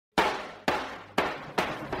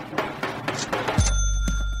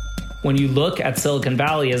When you look at Silicon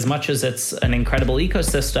Valley, as much as it's an incredible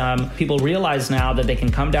ecosystem, people realize now that they can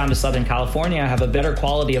come down to Southern California, have a better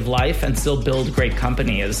quality of life, and still build great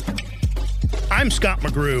companies. I'm Scott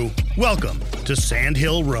McGrew. Welcome to Sand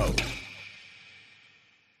Hill Road.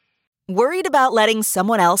 Worried about letting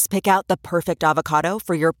someone else pick out the perfect avocado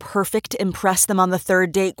for your perfect impress them on the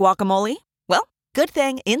third date guacamole? Well, good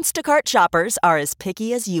thing Instacart shoppers are as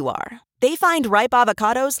picky as you are. They find ripe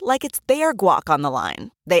avocados like it's their guac on the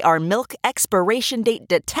line. They are milk expiration date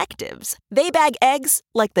detectives. They bag eggs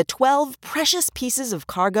like the 12 precious pieces of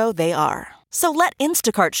cargo they are. So let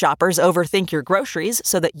Instacart shoppers overthink your groceries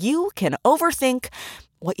so that you can overthink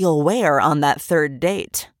what you'll wear on that third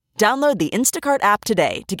date. Download the Instacart app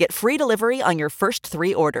today to get free delivery on your first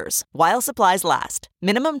 3 orders, while supplies last.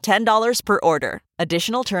 Minimum $10 per order.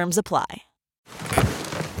 Additional terms apply.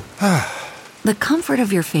 The comfort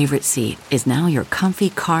of your favorite seat is now your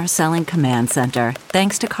comfy car selling command center,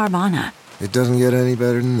 thanks to Carvana. It doesn't get any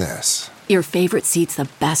better than this. Your favorite seat's the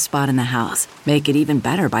best spot in the house. Make it even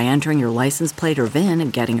better by entering your license plate or VIN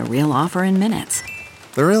and getting a real offer in minutes.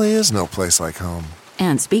 There really is no place like home.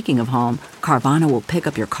 And speaking of home, Carvana will pick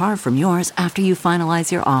up your car from yours after you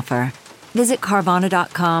finalize your offer. Visit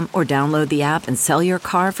Carvana.com or download the app and sell your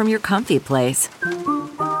car from your comfy place.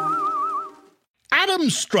 Adam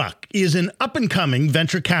Struck is an up-and-coming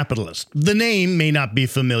venture capitalist. The name may not be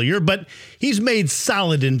familiar, but he's made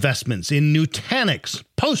solid investments in Nutanix,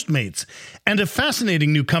 Postmates, and a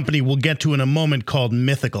fascinating new company we'll get to in a moment called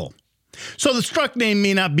Mythical. So the Struck name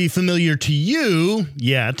may not be familiar to you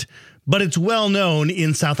yet, but it's well known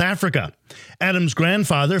in South Africa. Adam's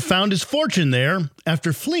grandfather found his fortune there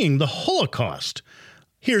after fleeing the Holocaust.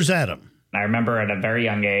 Here's Adam. I remember at a very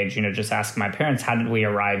young age, just asking my parents, how did we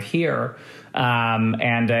arrive here?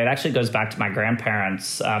 And it actually goes back to my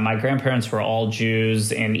grandparents. My grandparents were all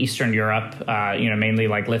Jews in Eastern Europe, mainly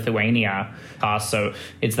like Lithuania. So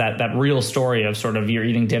it's that real story of sort of you're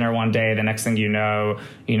eating dinner one day, the next thing you know,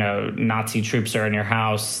 Nazi troops are in your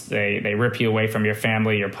house. They rip you away from your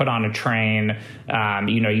family. You're put on a train.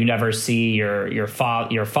 You never see your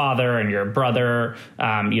father and your brother.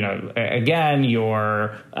 Again,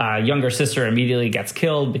 your younger sister immediately gets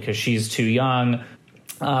killed because she's too young.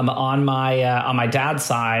 On my dad's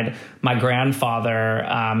side, my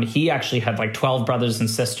grandfather, he actually had like 12 brothers and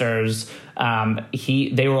sisters.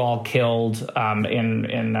 They were all killed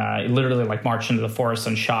in literally like marched into the forest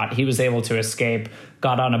and shot. He was able to escape,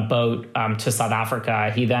 got on a boat to South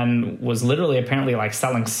Africa. He then was literally apparently like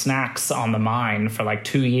selling snacks on the mine for like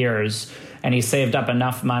 2 years. And he saved up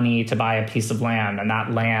enough money to buy a piece of land, and that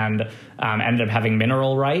land ended up having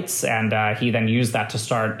mineral rights, and he then used that to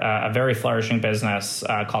start a very flourishing business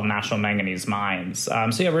called National Manganese Mines.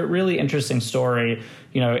 Really interesting story,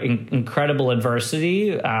 incredible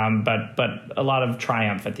adversity, but a lot of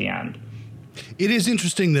triumph at the end. It is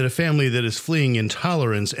interesting that a family that is fleeing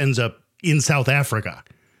intolerance ends up in South Africa.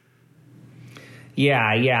 Yeah.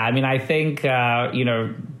 I mean, I think,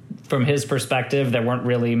 from his perspective, there weren't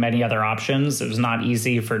really many other options. It was not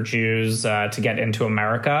easy for Jews to get into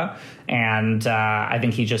America. And I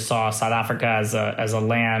think he just saw South Africa as a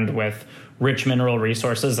land with rich mineral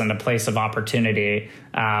resources and a place of opportunity.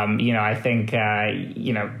 I think,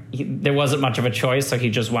 there wasn't much of a choice, so he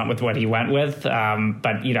just went with what he went with.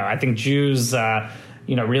 I think Jews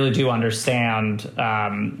really do understand,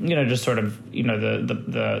 just sort of,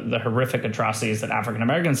 the horrific atrocities that African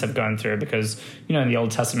Americans have gone through because, in the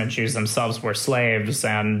Old Testament, Jews themselves were slaves.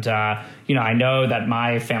 And, I know that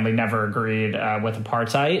my family never agreed with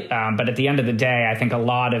apartheid. But at the end of the day, I think a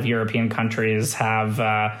lot of European countries have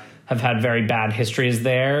had very bad histories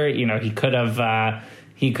there. He could have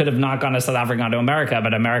not gone to South Africa, gone to America,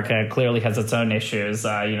 but America clearly has its own issues,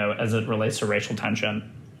 as it relates to racial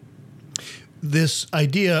tension. This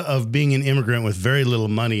idea of being an immigrant with very little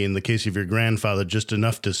money, in the case of your grandfather, just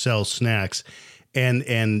enough to sell snacks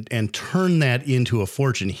and turn that into a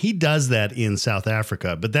fortune. He does that in South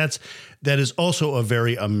Africa, but that is also a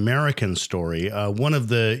very American story. One of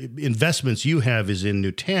the investments you have is in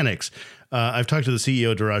Nutanix. I've talked to the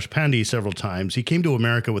CEO, Dheeraj Pandey, several times. He came to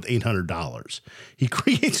America with $800. He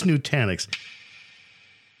creates Nutanix.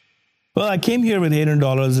 Well, I came here with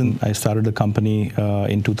 $800 and I started the company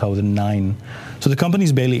in 2009. So the company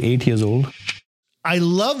is barely 8 years old. I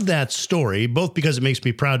love that story, both because it makes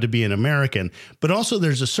me proud to be an American, but also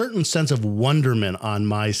there's a certain sense of wonderment on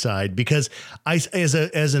my side because as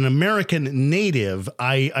an American native,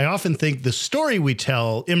 I often think the story we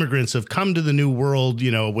tell immigrants of come to the new world,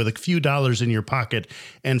 with a few dollars in your pocket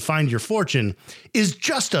and find your fortune is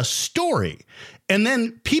just a story. And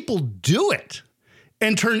then people do it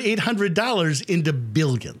and turn $800 into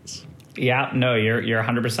billions. Yeah, no, you're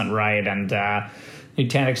 100% right. And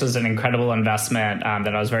Nutanix was an incredible investment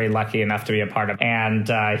that I was very lucky enough to be a part of. And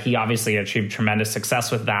he obviously achieved tremendous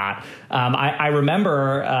success with that. I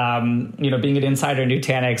remember, being an insider in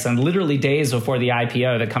Nutanix, and literally days before the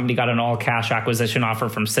IPO, the company got an all-cash acquisition offer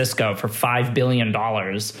from Cisco for $5 billion.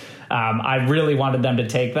 I really wanted them to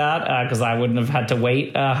take that because I wouldn't have had to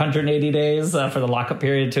wait 180 days for the lockup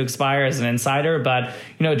period to expire as an insider. But,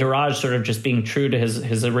 Dheeraj sort of just being true to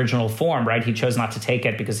his original form, right? He chose not to take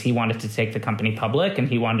it because he wanted to take the company public and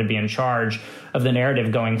he wanted to be in charge of the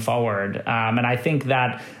narrative going forward. And I think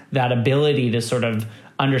that ability to sort of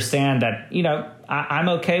understand that, I'm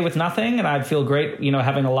okay with nothing and I feel great,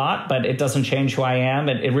 having a lot, but it doesn't change who I am.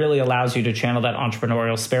 It really allows you to channel that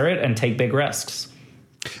entrepreneurial spirit and take big risks.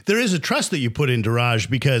 There is a trust that you put in Dheeraj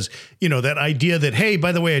because, that idea that, hey,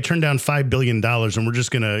 by the way, I turned down $5 billion and we're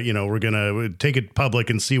just going to, we're going to take it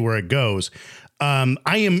public and see where it goes. I'm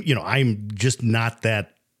just not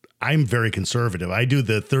that. I'm very conservative. I do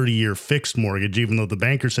the 30-year fixed mortgage, even though the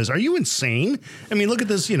banker says, are you insane? I mean, look at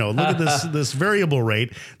this, look at this variable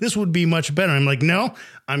rate. This would be much better. I'm like, no,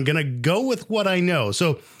 I'm going to go with what I know.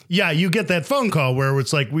 So, yeah, you get that phone call where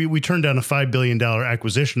it's like we turned down a $5 billion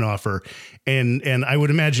acquisition offer. And I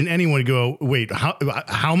would imagine anyone would go, wait,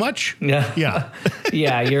 how much? Yeah. Yeah.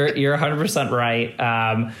 Yeah, you're 100% right.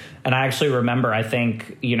 And I actually remember, I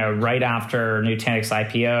think, right after Nutanix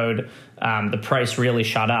IPO'd, the price really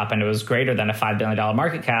shot up and it was greater than a $5 billion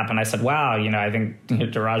market cap. And I said, wow, I think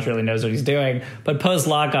Dheeraj really knows what he's doing. But post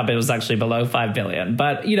lockup, it was actually below $5 billion.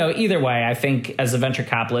 But, either way, I think as a venture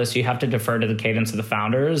capitalist, you have to defer to the cadence of the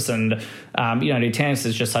founders. And, Nutanix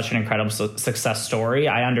is just such an incredible success story.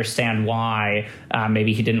 I understand why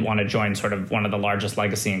maybe he didn't want to join sort of one of the largest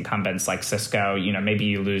legacy incumbents like Cisco. Maybe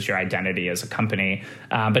you lose your identity as a company.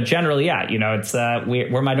 But generally, yeah, it's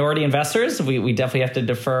we're minority investors. We definitely have to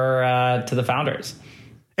defer to the founders.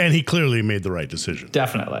 And he clearly made the right decision.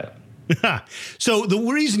 Definitely. So the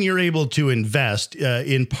reason you're able to invest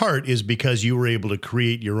in part is because you were able to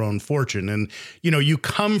create your own fortune. And, you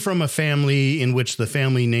come from a family in which the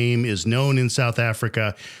family name is known in South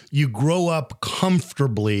Africa. You grow up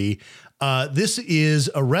comfortably. This is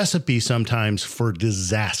a recipe sometimes for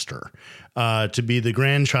disaster. To be the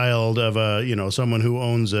grandchild of someone who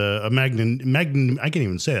owns a I can't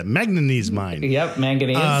even say that, manganese mine. Yep,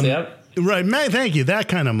 manganese. Yep. Right. Thank you. That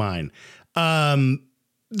kind of mine.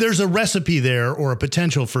 There's a recipe there or a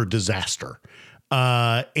potential for disaster.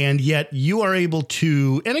 And yet you are able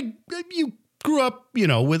to, and you grew up,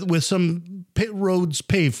 with some roads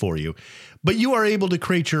paved for you, but you are able to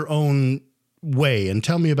create your own way. And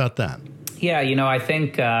tell me about that. Yeah. I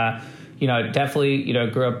think, definitely,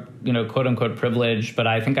 grew up, quote unquote privileged, but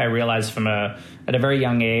I think I realized at a very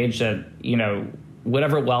young age that,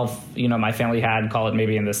 whatever wealth, my family had, call it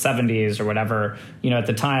maybe in the 70s or whatever, at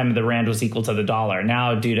the time, the rand was equal to the dollar.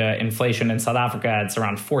 Now, due to inflation in South Africa, it's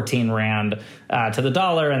around 14 rand to the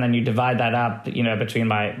dollar. And then you divide that up, between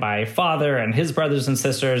my father and his brothers and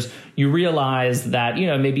sisters, you realize that,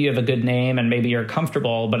 maybe you have a good name and maybe you're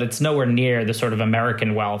comfortable, but it's nowhere near the sort of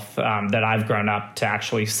American wealth that I've grown up to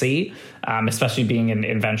actually see, especially being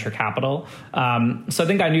in venture capital. So I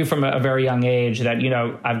think I knew from a very young age that,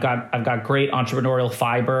 I've got great entrepreneurial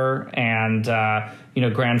fiber and,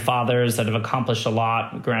 grandfathers that have accomplished a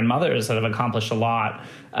lot, grandmothers that have accomplished a lot.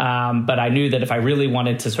 But I knew that if I really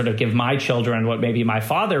wanted to sort of give my children what maybe my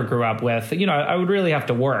father grew up with, I would really have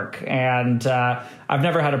to work. And I've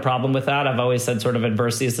never had a problem with that. I've always said sort of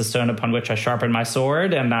adversity is the stone upon which I sharpen my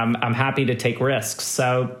sword, and I'm happy to take risks.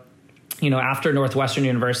 So, after Northwestern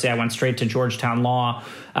University, I went straight to Georgetown Law.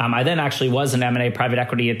 I then actually was an M&A private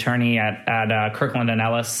equity attorney at Kirkland &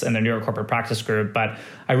 Ellis in the New York Corporate Practice Group. But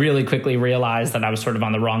I really quickly realized that I was sort of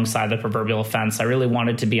on the wrong side of the proverbial fence. I really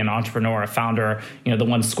wanted to be an entrepreneur, a founder, the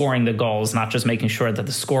one scoring the goals, not just making sure that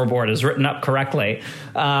the scoreboard is written up correctly.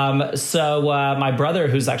 So my brother,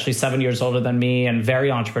 who's actually 7 years older than me and very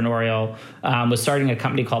entrepreneurial, was starting a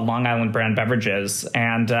company called Long Island Brand Beverages.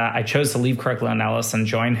 And I chose to leave Kirkland & Ellis and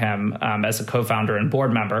join him as a co-founder and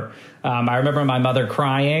board member. I remember my mother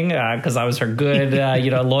crying because I was her good,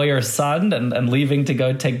 lawyer's son and leaving to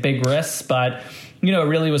go take big risks. But, it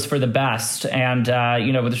really was for the best. And,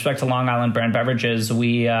 with respect to Long Island Brand Beverages,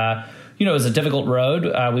 we it was a difficult road.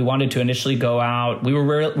 We wanted to initially go out. We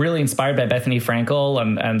were really inspired by Bethany Frankel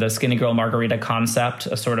and the Skinny Girl Margarita concept,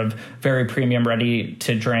 a sort of very premium, ready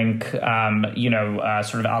to drink, sort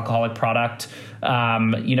of alcoholic product.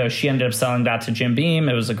 She ended up selling that to Jim Beam.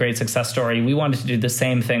 It was a great success story. We wanted to do the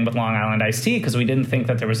same thing with Long Island Iced Tea because we didn't think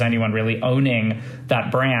that there was anyone really owning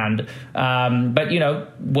that brand. But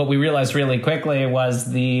what we realized really quickly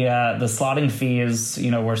was the slotting fees,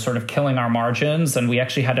 were sort of killing our margins, and we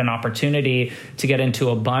actually had an opportunity to get into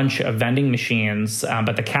a bunch of vending machines.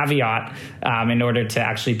 But the caveat, in order to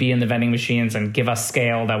actually be in the vending machines and give us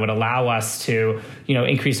scale that would allow us to,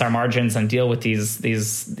 increase our margins and deal with these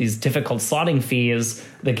difficult slotting fees,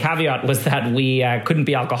 the caveat was that we couldn't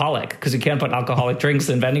be alcoholic because you can't put alcoholic drinks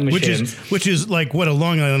in vending machines. Which is like what a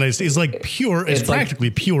Long Island Iced Tea is like pure. It's practically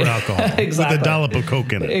like pure alcohol exactly. with a dollop of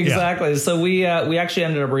Coke in it. Exactly. Yeah. So we actually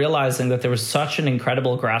ended up realizing that there was such an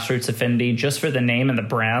incredible grassroots affinity just for the name and the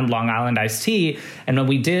brand Long Island Iced Tea. And when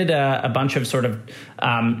we did a bunch of sort of,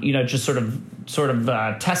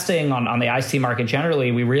 testing on the iced tea market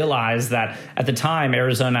generally, we realized that at the time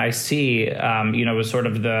Arizona Iced Tea, was sort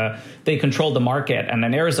of they controlled the market, and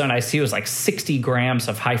then Arizona Iced Tea was like 60 grams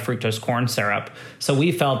of high fructose corn syrup. So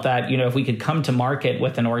we felt that if we could come to market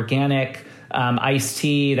with an organic iced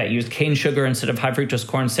tea that used cane sugar instead of high fructose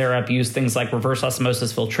corn syrup, used things like reverse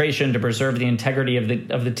osmosis filtration to preserve the integrity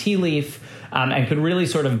of the tea leaf, and could really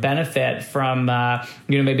sort of benefit from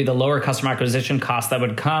maybe the lower customer acquisition costs that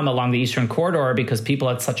would come along the Eastern Corridor because people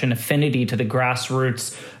had such an affinity to the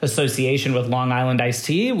grassroots association with Long Island Iced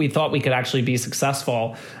Tea. We thought we could actually be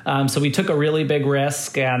successful. So we took a really big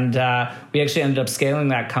risk, and we actually ended up scaling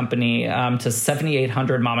that company to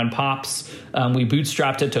 7,800 mom and pops. We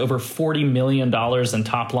bootstrapped it to over $40 million in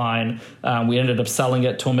top line. We ended up selling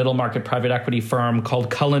it to a middle market private equity firm called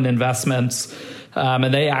Cullen Investments.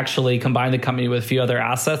 And they actually combined the company with a few other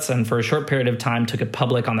assets, and for a short period of time took it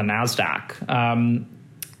public on the NASDAQ.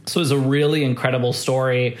 So it was a really incredible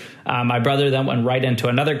story. My brother then went right into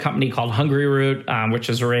another company called Hungry Root, which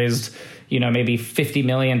has raised maybe $50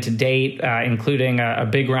 million to date, including a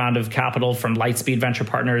big round of capital from Lightspeed Venture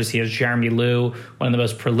Partners. He has Jeremy Liu, one of the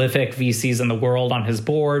most prolific VCs in the world, on his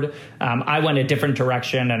board. I went a different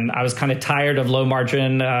direction, and I was kind of tired of low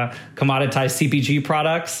margin, commoditized CPG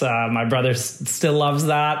products. My brother still loves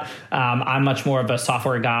that. I'm much more of a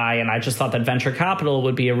software guy, and I just thought that venture capital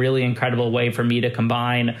would be a really incredible way for me to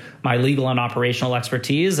combine my legal and operational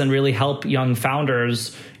expertise and really help young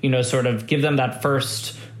founders, sort of give them that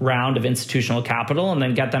first round of institutional capital and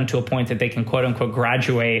then get them to a point that they can quote unquote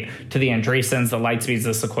graduate to the Andreessens, the Lightspeeds,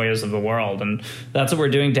 the Sequoias of the world. And that's what we're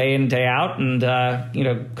doing day in, day out. And,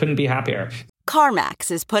 couldn't be happier. CarMax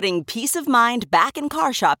is putting peace of mind back in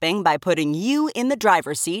car shopping by putting you in the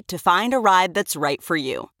driver's seat to find a ride that's right for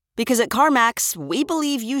you. Because at CarMax, we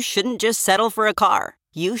believe you shouldn't just settle for a car.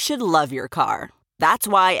 You should love your car. That's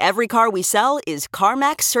why every car we sell is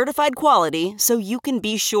CarMax certified quality, so you can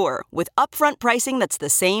be sure with upfront pricing that's the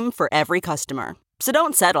same for every customer. So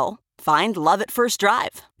don't settle. Find love at first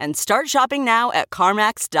drive and start shopping now at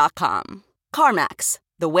CarMax.com. CarMax,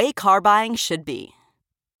 the way car buying should be.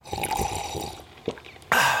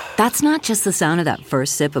 That's not just the sound of that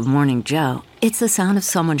first sip of Morning Joe. It's the sound of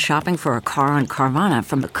someone shopping for a car on Carvana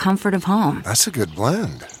from the comfort of home. That's a good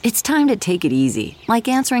blend. It's time to take it easy, like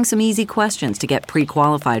answering some easy questions to get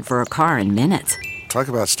pre-qualified for a car in minutes. Talk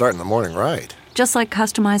about starting the morning right. Just like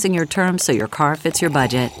customizing your terms so your car fits your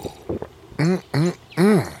budget.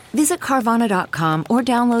 Visit Carvana.com or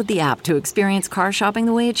download the app to experience car shopping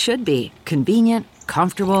the way it should be. Convenient,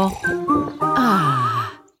 comfortable.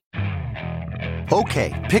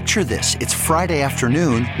 Okay, picture this. It's Friday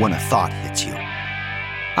afternoon when a thought hits you.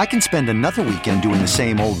 I can spend another weekend doing the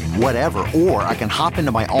same old whatever, or I can hop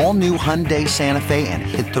into my all-new Hyundai Santa Fe and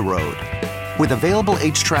hit the road. With available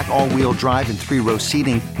H-Track all-wheel drive and 3-row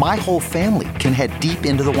seating, my whole family can head deep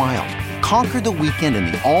into the wild. Conquer the weekend in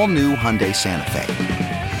the all-new Hyundai Santa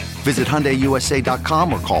Fe. Visit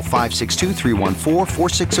HyundaiUSA.com or call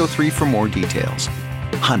 562-314-4603 for more details.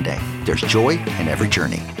 Hyundai, there's joy in every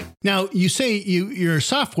journey. Now, you say you're a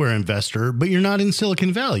software investor, but you're not in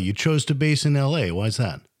Silicon Valley. You chose to base in L.A. Why is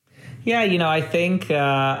that? Yeah, I think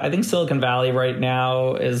Silicon Valley right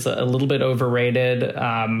now is a little bit overrated.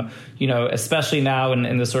 Especially now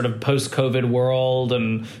in the sort of post-COVID world,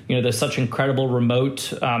 and there's such incredible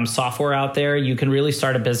remote software out there. You can really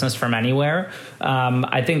start a business from anywhere.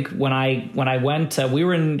 I think when I went, we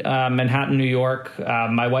were in Manhattan, New York.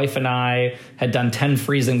 My wife and I had done 10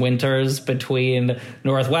 freezing winters between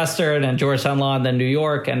Northwestern and Georgetown Law and then New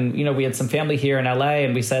York, and we had some family here in LA,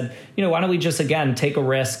 and we said, why don't we just again take a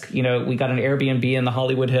risk, we got an Airbnb in the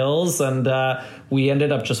Hollywood Hills, and we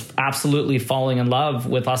ended up just absolutely falling in love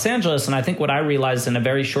with Los Angeles. And I think what I realized in a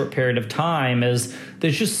very short period of time is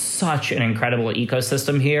there's just such an incredible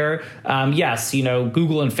ecosystem here. Yes,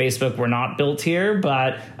 Google and Facebook were not built here,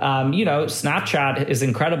 but, Snapchat is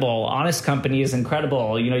incredible. Honest Company is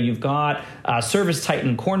incredible. You've got Service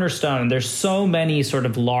Titan, Cornerstone. There's so many sort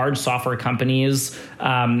of large software companies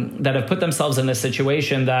that have put themselves in a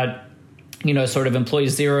situation that sort of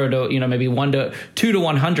employees 0 to, maybe 1 to 2 to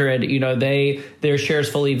 100, their shares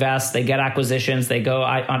fully vest, they get acquisitions, they go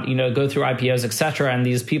through IPOs, et cetera. And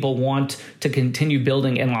these people want to continue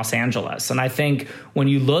building in Los Angeles. And I think when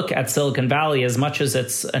you look at Silicon Valley, as much as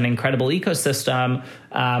it's an incredible ecosystem,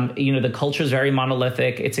 the culture is very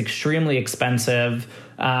monolithic. It's extremely expensive.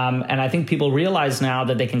 And I think people realize now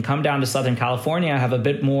that they can come down to Southern California, have a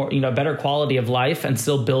bit more, better quality of life and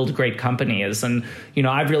still build great companies. And,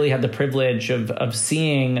 I've really had the privilege of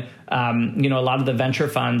seeing, a lot of the venture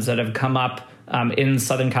funds that have come up in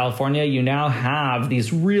Southern California. You now have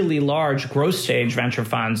these really large growth stage venture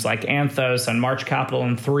funds like Anthos and March Capital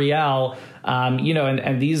and 3L,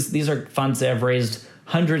 and these are funds that have raised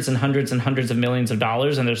hundreds and hundreds and hundreds of millions of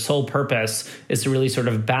dollars, and their sole purpose is to really sort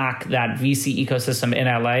of back that VC ecosystem in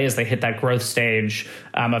LA as they hit that growth stage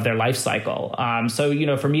of their life cycle.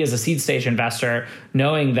 So, for me as a seed stage investor,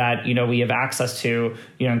 knowing that, we have access to,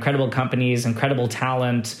 incredible companies, incredible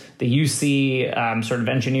talent, the UC sort of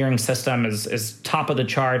engineering system is top of the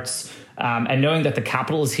charts. And knowing that the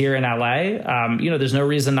capital is here in LA, there's no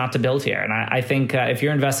reason not to build here. And I think if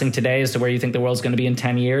you're investing today as to where you think the world's going to be in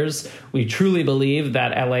 10 years, we truly believe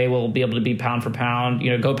that LA will be able to be pound for pound,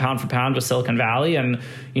 go pound for pound with Silicon Valley. And,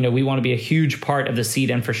 we want to be a huge part of the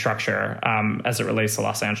seed infrastructure as it relates to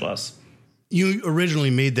Los Angeles. You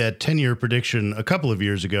originally made that 10-year prediction a couple of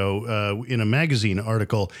years ago in a magazine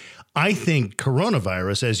article. I think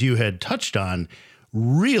coronavirus, as you had touched on,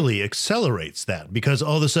 really accelerates that, because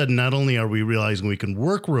all of a sudden, not only are we realizing we can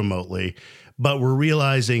work remotely, but we're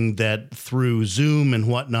realizing that through Zoom and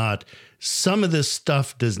whatnot, some of this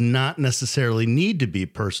stuff does not necessarily need to be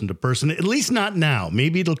person to person, at least not now.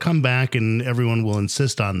 Maybe it'll come back and everyone will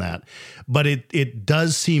insist on that. But it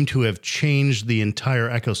does seem to have changed the entire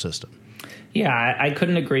ecosystem. Yeah, I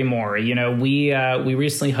couldn't agree more. We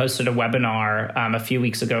recently hosted a webinar a few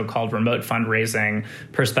weeks ago called Remote Fundraising,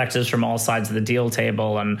 Perspectives from All Sides of the Deal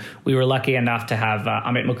Table. And we were lucky enough to have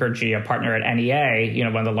Amit Mukherjee, a partner at NEA,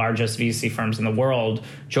 one of the largest VC firms in the world,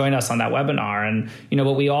 join us on that webinar. And,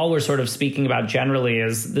 what we all were sort of speaking about generally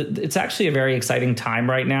is it's actually a very exciting time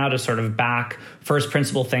right now to sort of back first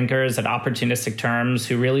principle thinkers at opportunistic terms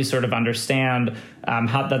who really sort of understand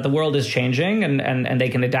how that the world is changing and they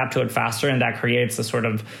can adapt to it faster, and that creates a sort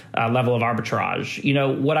of level of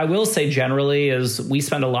arbitrage. What I will say generally is we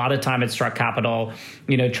spend a lot of time at Struck Capital,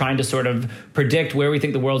 trying to sort of predict where we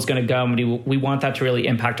think the world's going to go, and we want that to really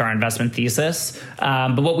impact our investment thesis.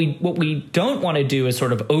 But what we don't want to do is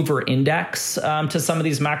sort of over-index to some of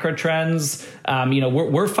these macro trends.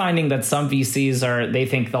 We're finding that some VCs they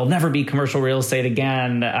think there'll never be commercial real estate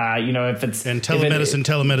again. If it's and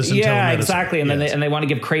telemedicine. Yeah, exactly. And yes. then they want to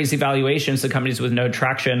give crazy valuations to companies with no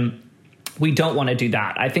traction. We don't want to do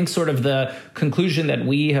that. I think sort of the conclusion that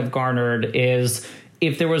we have garnered is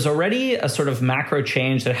if there was already a sort of macro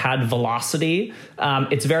change that had velocity,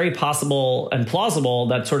 it's very possible and plausible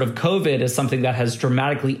that sort of COVID is something that has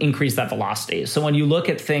dramatically increased that velocity. So when you look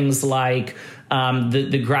at things like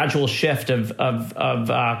the gradual shift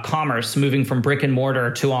of commerce moving from brick and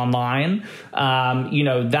mortar to online,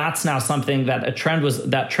 that's now something that trend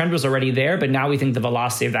was already there, but now we think the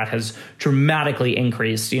velocity of that has dramatically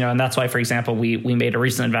increased. And that's why, for example, we made a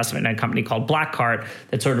recent investment in a company called Blackcart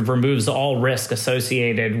that sort of removes all risk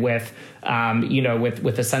associated with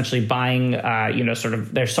with essentially buying, sort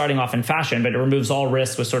of they're starting off in fashion, but it removes all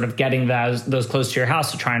risk with sort of getting those close to your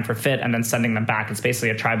house to try and for fit and then sending them back. It's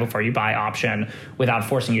basically a try before you buy option without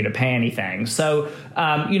forcing you to pay anything. So,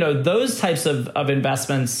 those types of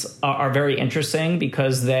investments are very interesting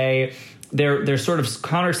because they're sort of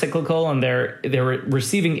counter-cyclical and they're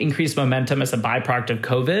receiving increased momentum as a byproduct of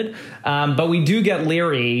COVID. But we do get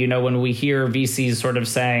leery, when we hear VCs sort of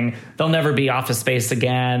saying there'll never be office space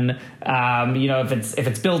again. If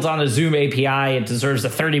it's built on a Zoom API, it deserves a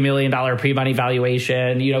 $30 million pre-money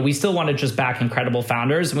valuation. We still want to just back incredible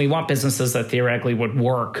founders, and we want businesses that theoretically would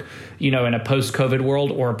work, in a post-COVID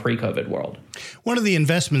world or a pre-COVID world. One of the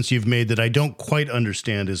investments you've made that I don't quite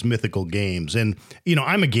understand is Mythical Games. And,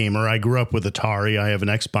 I'm a gamer. I grew up with Atari. I have an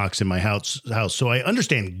Xbox in my house, so I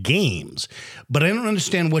understand games, but I don't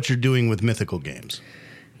understand what you're doing with Mythical Games.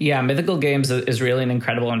 Yeah, Mythical Games is really an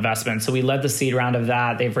incredible investment. So we led the seed round of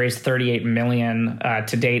that. They've raised $38 million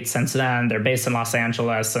to date since then. They're based in Los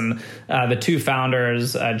Angeles. And the two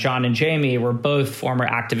founders, John and Jamie, were both former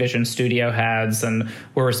Activision studio heads and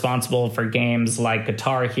were responsible for games like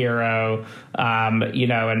Guitar Hero,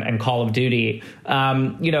 and Call of Duty.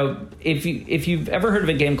 If you've ever heard of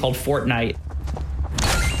a game called Fortnite,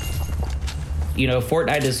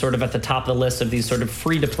 Fortnite is sort of at the top of the list of these sort of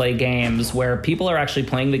free-to-play games where people are actually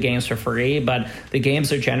playing the games for free, but the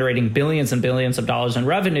games are generating billions and billions of dollars in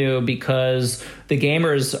revenue because the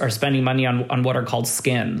gamers are spending money on what are called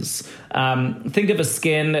skins. Think of a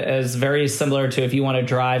skin as very similar to if you want to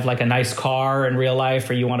drive like a nice car in real life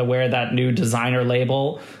or you want to wear that new designer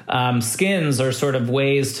label. Skins are sort of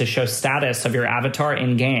ways to show status of your avatar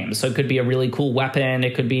in game. So it could be a really cool weapon.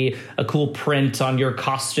 It could be a cool print on your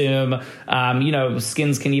costume.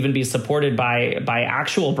 Skins can even be supported by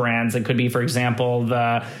actual brands. It could be, for example,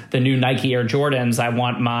 the new Nike Air Jordans. I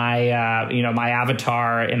want my my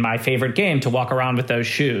avatar in my favorite game to walk around with those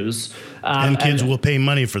shoes. And kids will pay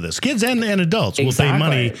money for this. Kids and adults will pay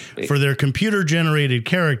money for their computer-generated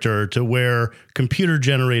character to wear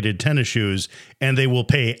computer-generated tennis shoes, and they will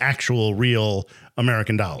pay actual, real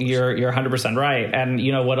American dollars. You're 100% right. And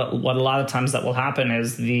what a lot of times that will happen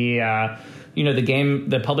is the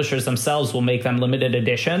publishers themselves will make them limited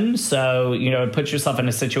edition. So, it puts yourself in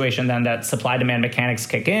a situation then that supply demand mechanics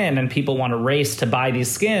kick in and people want to race to buy these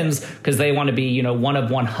skins because they want to be, one of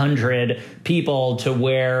 100 people to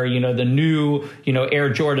wear, the new,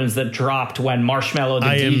 Air Jordans that dropped when Marshmello, the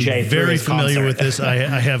DJ, I am very familiar concert. with this. I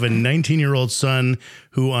have a 19-year-old son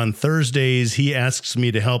who on Thursdays, he asks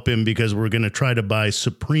me to help him because we're going to try to buy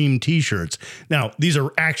Supreme T-shirts. Now, these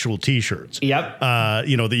are actual T-shirts. Yep.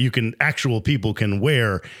 That actual people can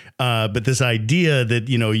wear. But this idea that,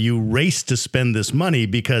 you race to spend this money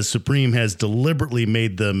because Supreme has deliberately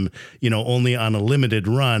made them, only on a limited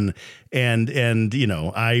run. And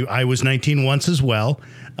I was 19 once as well.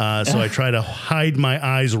 So I try to hide my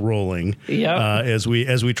eyes rolling as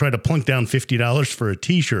we try to plunk down $50 for a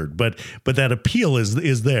T-shirt. But that appeal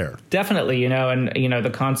is there. Definitely,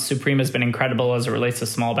 the Supreme has been incredible as it relates to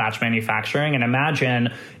small batch manufacturing. And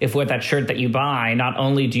imagine if with that shirt that you buy, not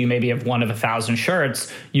only do you maybe have one of 1,000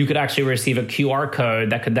 shirts, you could actually receive a QR code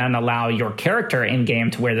that could then allow your character in game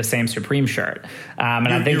to wear the same Supreme shirt.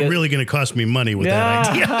 I think you're really going to cost me money with that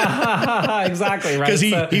idea. Exactly right. Because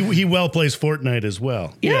he well plays Fortnite as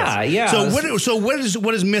well. Yeah, yes. So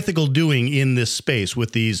what is Mythical doing in this space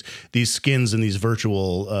with these skins and these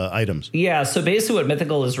virtual items? Yeah, so basically what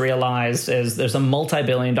Mythical has realized is there's a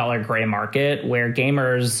multi-billion-dollar gray market where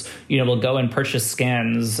gamers, will go and purchase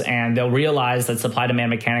skins and they'll realize that supply-demand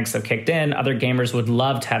mechanics have kicked in. Other gamers would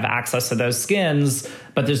love to have access to those skins,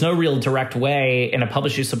 but there's no real direct way in a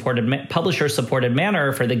publisher-supported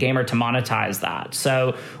manner for the gamer to monetize that.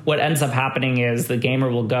 So what ends up happening is the gamer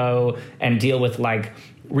will go and deal with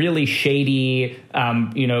really shady,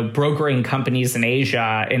 brokering companies in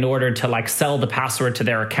Asia in order to sell the password to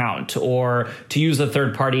their account or to use a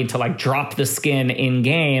third party to drop the skin in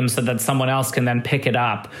game so that someone else can then pick it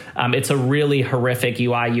up. It's a really horrific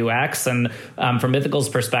UI UX. And from Mythical's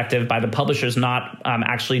perspective, by the publishers not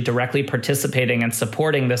actually directly participating and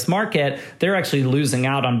supporting this market, they're actually losing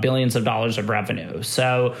out on billions of dollars of revenue.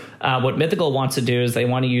 So what Mythical wants to do is they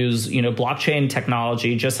want to use, blockchain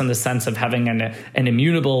technology just in the sense of having an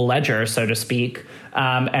immutable ledger, so to speak,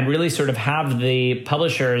 and really sort of have the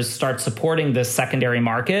publishers start supporting this secondary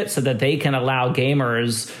market so that they can allow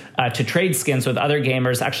gamers to trade skins with other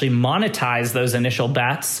gamers, actually monetize those initial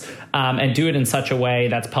bets and do it in such a way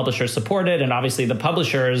that's publisher supported. And obviously the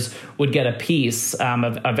publishers would get a piece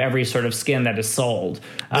of every sort of skin that is sold.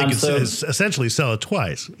 They could essentially sell it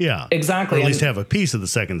twice. Yeah, exactly. Or at least have a piece of the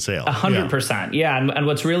second sale. 100%. Yeah. And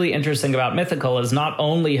what's really interesting about Mythical is not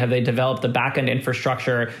only have they developed the backend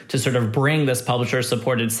infrastructure to sort of bring this publisher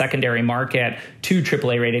supported secondary market to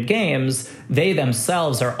AAA rated games, they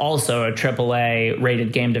themselves are also a AAA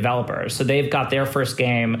rated game developer. So they've got their first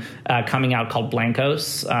game coming out called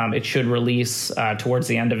Blankos. It should release towards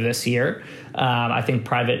the end of this year. I think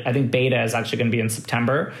beta is actually going to be in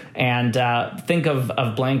September. And think of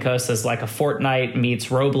Blankos as like a Fortnite meets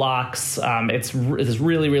Roblox. It's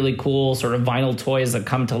really, really cool sort of vinyl toys that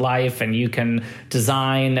come to life, and you can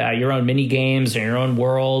design your own mini games and your own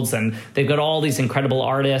worlds. And they've got all these incredible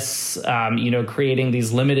artists, creating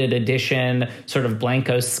these limited edition sort of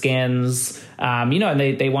Blankos skins. And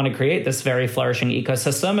they want to create this very flourishing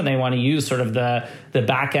ecosystem, and they want to use sort of the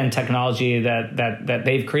back end technology that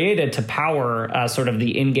they've created to power sort of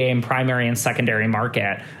the in-game primary and secondary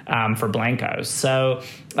market for Blankos. So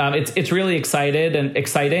it's really exciting,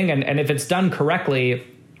 and if it's done correctly,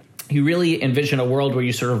 he really envisioned a world where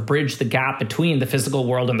you sort of bridge the gap between the physical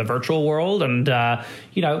world and the virtual world. And,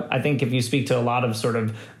 I think if you speak to a lot of sort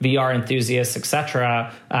of VR enthusiasts, et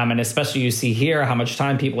cetera, and especially you see here how much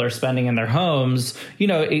time people are spending in their homes,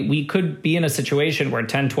 we could be in a situation where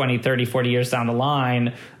 10, 20, 30, 40 years down the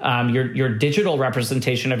line, your digital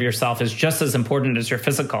representation of yourself is just as important as your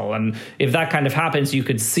physical. And if that kind of happens, you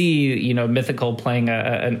could see, Mythical playing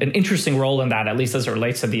an interesting role in that, at least as it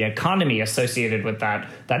relates to the economy associated with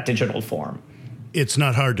that digital form. It's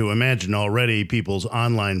not hard to imagine already people's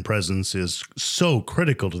online presence is so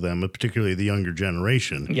critical to them, particularly the younger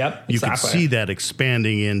generation. Yep, You exactly. could see that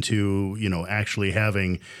expanding into, actually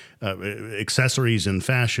having accessories and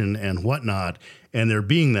fashion and whatnot, and there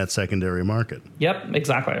being that secondary market. Yep,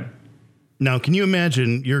 exactly. Now, can you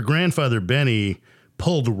imagine your grandfather Benny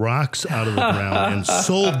pulled rocks out of the ground and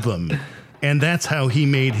sold them, and that's how he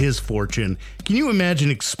made his fortune? Can you imagine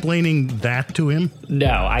explaining that to him?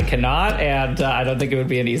 No, I cannot, and I don't think it would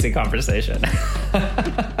be an easy conversation.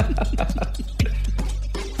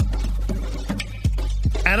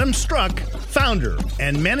 Adam Struck, founder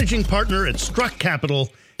and managing partner at Struck Capital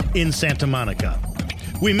in Santa Monica.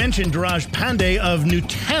 We mentioned Dheeraj Pandey of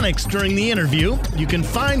Nutanix during the interview. You can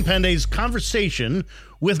find Pandey's conversation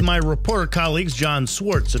with my reporter colleagues John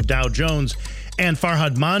Swartz of Dow Jones and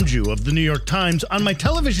Farhad Manjoo of the New York Times on my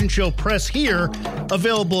television show Press Here,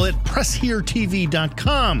 available at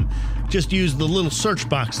pressheretv.com. Just use the little search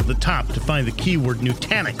box at the top to find the keyword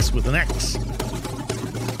Nutanix with an X.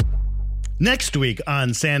 Next week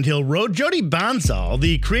on Sand Hill Road, Jody Bansal,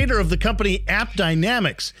 the creator of the company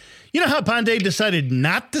AppDynamics. You know how Pandey decided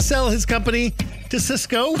not to sell his company to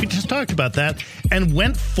Cisco? We just talked about that. And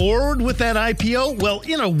went forward with that IPO? Well,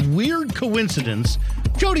 in a weird coincidence,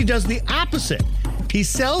 Jody does the opposite. He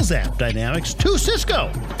sells AppDynamics to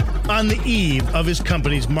Cisco on the eve of his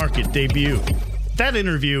company's market debut. That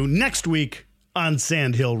interview next week on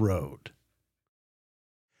Sand Hill Road.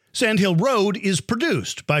 Sand Hill Road is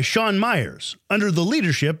produced by Sean Myers under the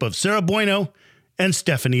leadership of Sarah Bueno and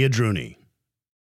Stephanie Adruni.